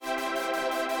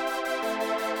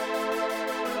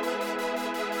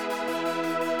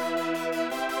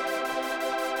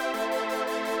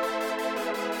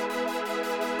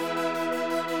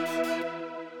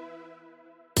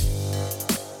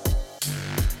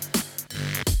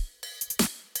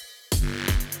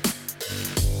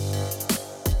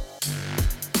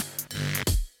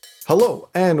Hello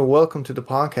and welcome to the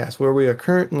podcast where we are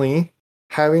currently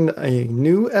having a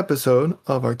new episode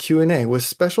of our Q&A with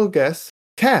special guest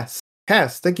Cass.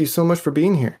 Cass, thank you so much for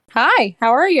being here. Hi,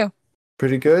 how are you?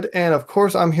 Pretty good. And of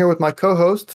course, I'm here with my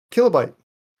co-host Kilobyte.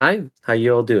 Hi, how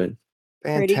you all doing?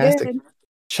 Fantastic. Pretty good.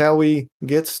 Shall we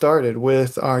get started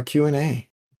with our Q&A? I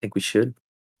think we should.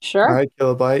 Sure. All right,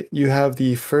 Kilobyte, you have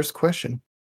the first question.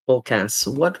 Well, Cass,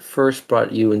 what first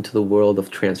brought you into the world of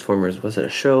Transformers? Was it a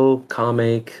show,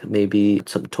 comic, maybe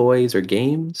some toys or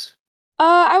games?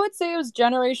 I would say it was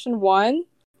Generation 1.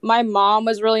 My mom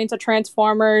was really into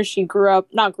Transformers. She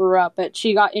not grew up, but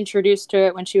she got introduced to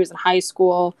it when she was in high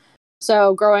school.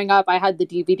 So growing up, I had the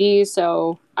DVD,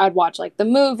 so I'd watch like the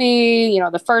movie,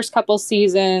 the first couple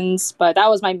seasons, but that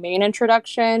was my main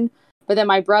introduction. But then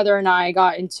my brother and I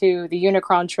got into the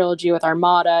Unicron trilogy with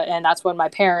Armada, and that's when my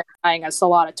parents were buying us a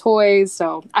lot of toys.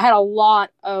 So I had a lot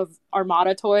of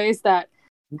Armada toys that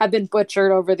have been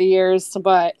butchered over the years,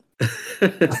 but...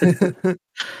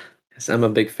 Yes, I'm a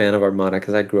big fan of Armada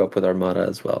because I grew up with Armada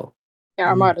as well. Yeah,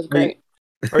 Armada's great.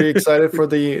 Are you excited for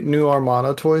the new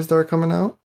Armada toys that are coming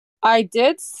out? I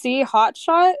did see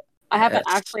Hotshot. I haven't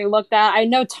actually looked at. I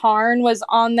know Tarn was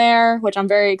on there, which I'm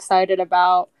very excited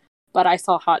about. But I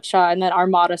saw Hotshot and then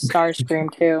Armada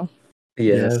Starscream too.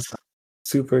 Yes.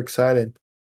 Super excited.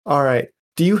 All right.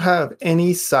 Do you have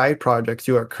any side projects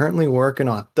you are currently working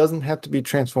on? Doesn't have to be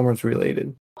Transformers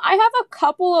related. I have a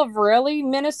couple of really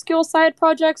minuscule side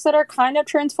projects that are kind of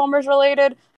Transformers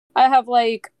related. I have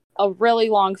like a really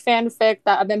long fanfic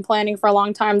that I've been planning for a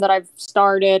long time that I've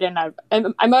started, and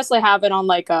I mostly have it on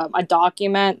like a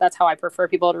document. That's how I prefer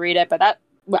people to read it. But that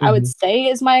I would say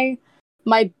is my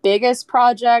biggest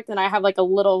project. And I have like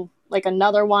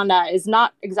another one that is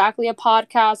not exactly a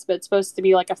podcast, but it's supposed to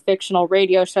be like a fictional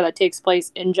radio show that takes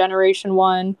place in Generation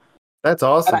 1. That's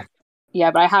awesome.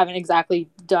 But I haven't exactly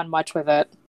done much with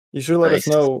it. You should let us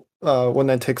know when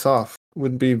that takes off.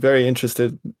 Would be very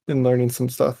interested in learning some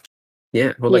stuff.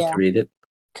 Yeah, we'd like to read it.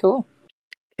 Cool.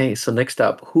 Okay, so next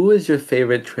up, who is your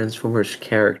favorite Transformers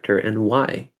character and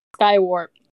why? Skywarp.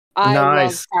 I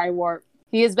love Skywarp.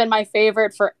 He has been my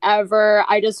favorite forever.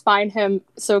 I just find him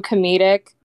so comedic.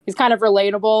 He's kind of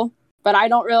relatable, but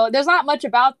there's not much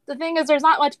there's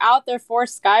not much out there for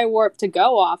Skywarp to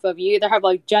go off of. You either have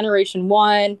like Generation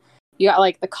 1, you got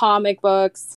like the comic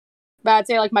books, but I'd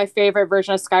say like my favorite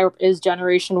version of Skywarp is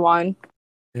Generation 1.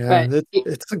 Yeah,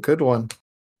 it's a good one.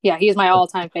 Yeah, he's my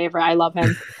all-time favorite. I love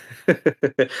him.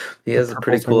 He has a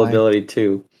pretty cool ability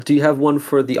too. Do you have one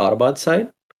for the Autobot side?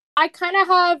 I kind of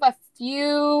have a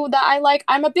few that I like.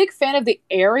 I'm a big fan of the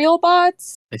aerial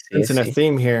bots. It's in a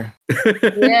theme here.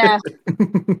 Yeah,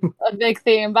 a big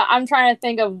theme. But I'm trying to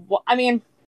think of. I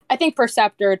think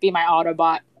Perceptor would be my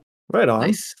Autobot. Right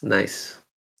on. Nice.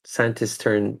 Scientist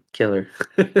turned killer.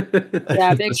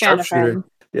 Yeah, big fan of him.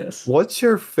 Yes. What's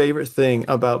your favorite thing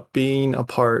about being a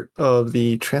part of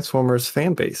the Transformers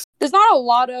fan base? There's not a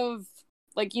lot of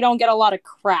you don't get a lot of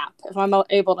crap, if I'm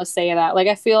able to say that. Like,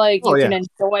 I feel like you can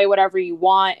enjoy whatever you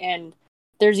want, and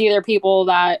there's either people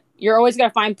that you're always going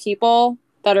to find people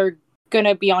that are going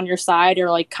to be on your side or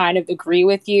like kind of agree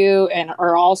with you and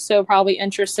are also probably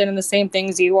interested in the same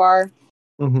things you are.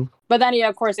 Mm-hmm. But then,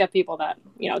 of course, you have people that,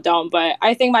 don't. But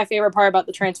I think my favorite part about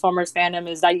the Transformers fandom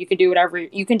is that you can do whatever.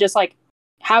 You can just like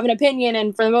have an opinion,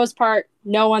 and for the most part,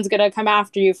 no one's going to come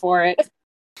after you for it.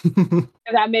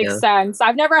 If that makes sense.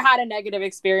 I've never had a negative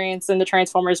experience in the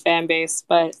Transformers fan base,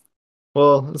 but...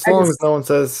 Well, as long as no one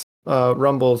says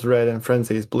Rumble's red and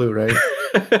Frenzy's blue, right?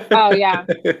 Oh, yeah.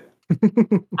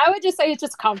 I would just say it's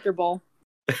just comfortable.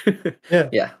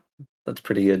 Yeah, that's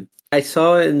pretty good. I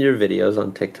saw in your videos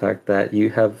on TikTok that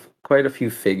you have quite a few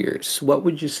figures. What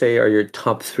would you say are your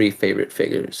top 3 favorite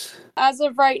figures? As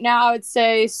of right now, I would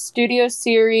say Studio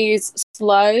Series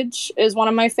Sludge is one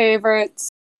of my favorites.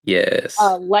 Yes.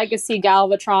 Legacy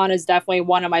Galvatron is definitely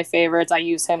one of my favorites. I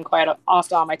use him quite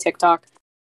often on my TikTok.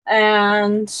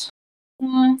 And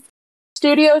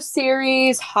Studio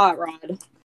Series Hot Rod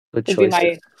would be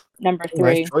my number 3.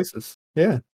 Nice choices.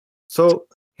 Yeah. So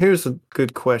here's a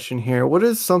good question here. What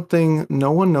is something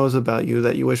no one knows about you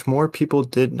that you wish more people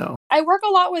did know? I work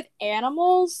a lot with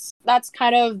animals. That's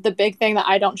kind of the big thing that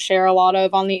I don't share a lot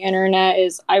of on the internet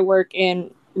is I work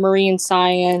in marine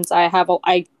science. I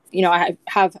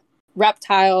have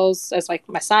reptiles as like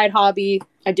my side hobby.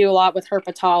 I do a lot with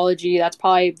herpetology. That's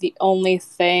probably the only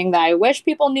thing that I wish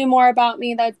people knew more about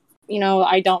me that,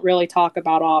 I don't really talk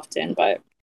about often, but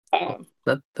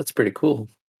that's pretty cool.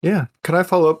 Yeah. Can I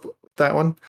follow up that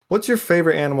one? What's your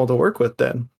favorite animal to work with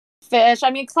then? Fish.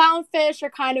 Clownfish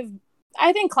are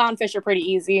I think clownfish are pretty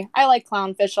easy. I like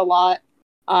clownfish a lot.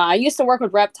 I used to work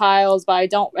with reptiles, but I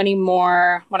don't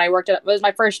anymore. When I worked at,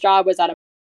 my first job was at a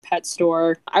pet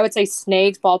store. I would say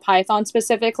snakes, ball python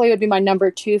specifically, would be my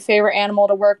number 2 favorite animal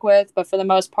to work with. But for the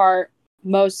most part,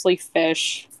 mostly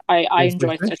fish. I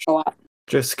enjoy fish a lot.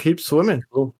 Just keep swimming.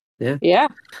 Cool. Yeah. Yeah.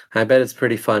 I bet it's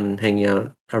pretty fun hanging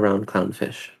out around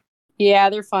clownfish. Yeah,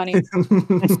 they're funny.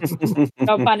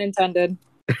 No pun intended.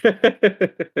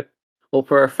 Well,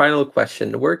 for our final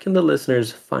question, where can the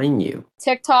listeners find you?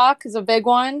 TikTok is a big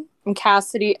one. I'm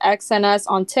Cassidy XNS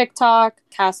on TikTok,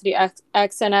 Cassidy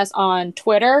XNS on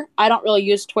Twitter. I don't really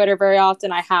use Twitter very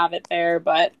often. I have it there,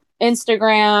 but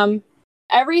Instagram,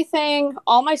 everything,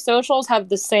 all my socials have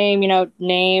the same,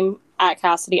 name at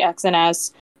Cassidy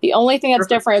XNS. The only thing that's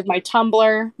different is my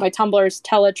Tumblr. My Tumblr is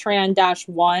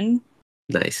Teletran-1.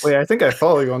 Nice. Wait, I think I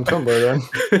follow you on Tumblr then.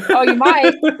 Oh, you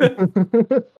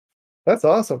might. That's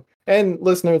awesome. And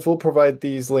listeners, we'll provide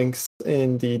these links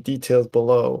in the details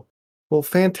below. Well,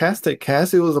 fantastic,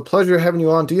 Cass. It was a pleasure having you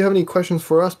on. Do you have any questions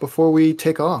for us before we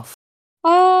take off?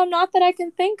 Not that I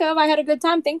can think of. I had a good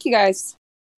time. Thank you guys.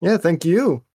 Yeah, thank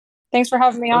you. Thanks for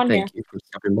having me on here. Thank you for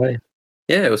stopping by.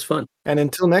 Yeah, it was fun. And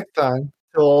until next time,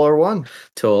 till all are one.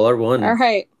 Till all are one. All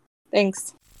right.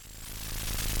 Thanks.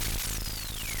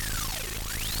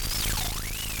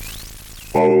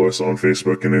 Follow us on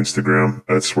Facebook and Instagram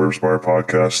at Swerves Bar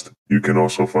Podcast. You can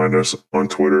also find us on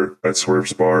Twitter at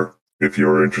Swerves Bar. If you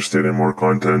are interested in more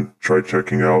content, try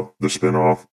checking out the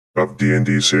spin-off of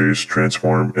D&D series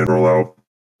Transform and Roll Out,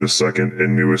 the second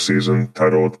and newest season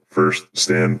titled First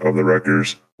Stand of the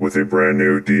Wreckers, with a brand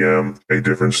new DM, a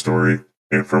different story,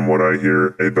 and from what I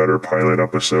hear, a better pilot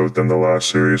episode than the last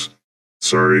series.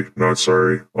 Sorry, not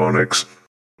sorry, Onyx.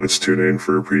 Let's tune in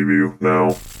for a preview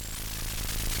now.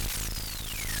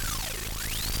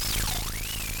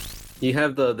 You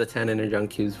have the 10 energon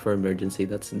cubes for emergency.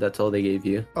 That's all they gave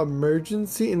you.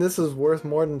 Emergency? And this is worth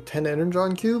more than 10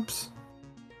 energon cubes?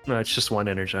 No, it's just 1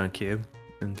 energon cube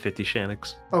and 50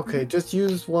 Shannocks. Okay, just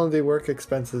use one of the work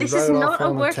expenses. This Write is it not off a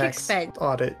on the work tax expense.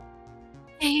 audit.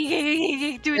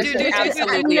 Hey, do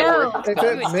Absolutely it. a No. work If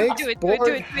it makes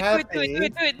Borg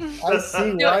happy, I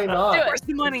see why not. Where's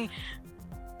the money?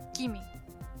 Give me.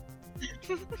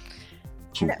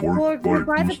 So Borg will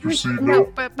buy the booster seat no,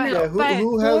 though? but Yeah,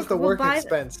 who has the work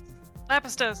expense?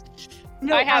 Lapis does.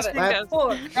 No, I have it.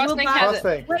 Borg, Frostbank will has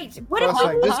buy- it. Wait, what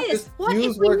Frostbank, if we just, do this? just What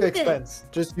use if we work do this? expense.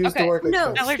 Just use Okay. the work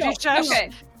No. expense. Allergy Josh.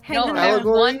 Okay. Hang No, on. I have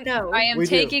Allegory? one. No. I am We do.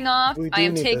 taking off. We I do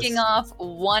am need taking this. off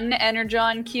 1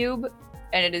 energon cube,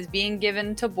 and it is being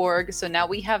given to Borg. So now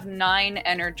we have 9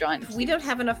 energon. If we don't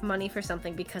have enough money for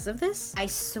something because of this, I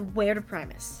swear to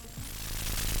Primus.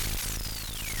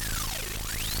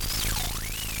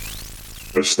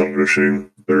 Astonishing.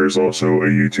 There is also a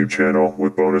YouTube channel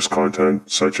with bonus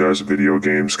content such as video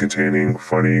games containing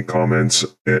funny comments.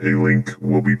 A link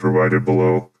will be provided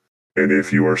below. And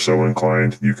if you are so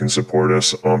inclined, you can support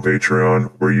us on Patreon,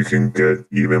 where you can get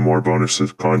even more bonus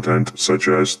content such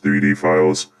as 3D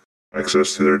files,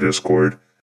 access to their Discord,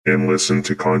 and listen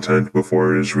to content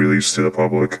before it is released to the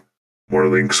public. More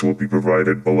links will be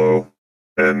provided below.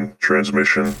 End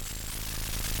transmission.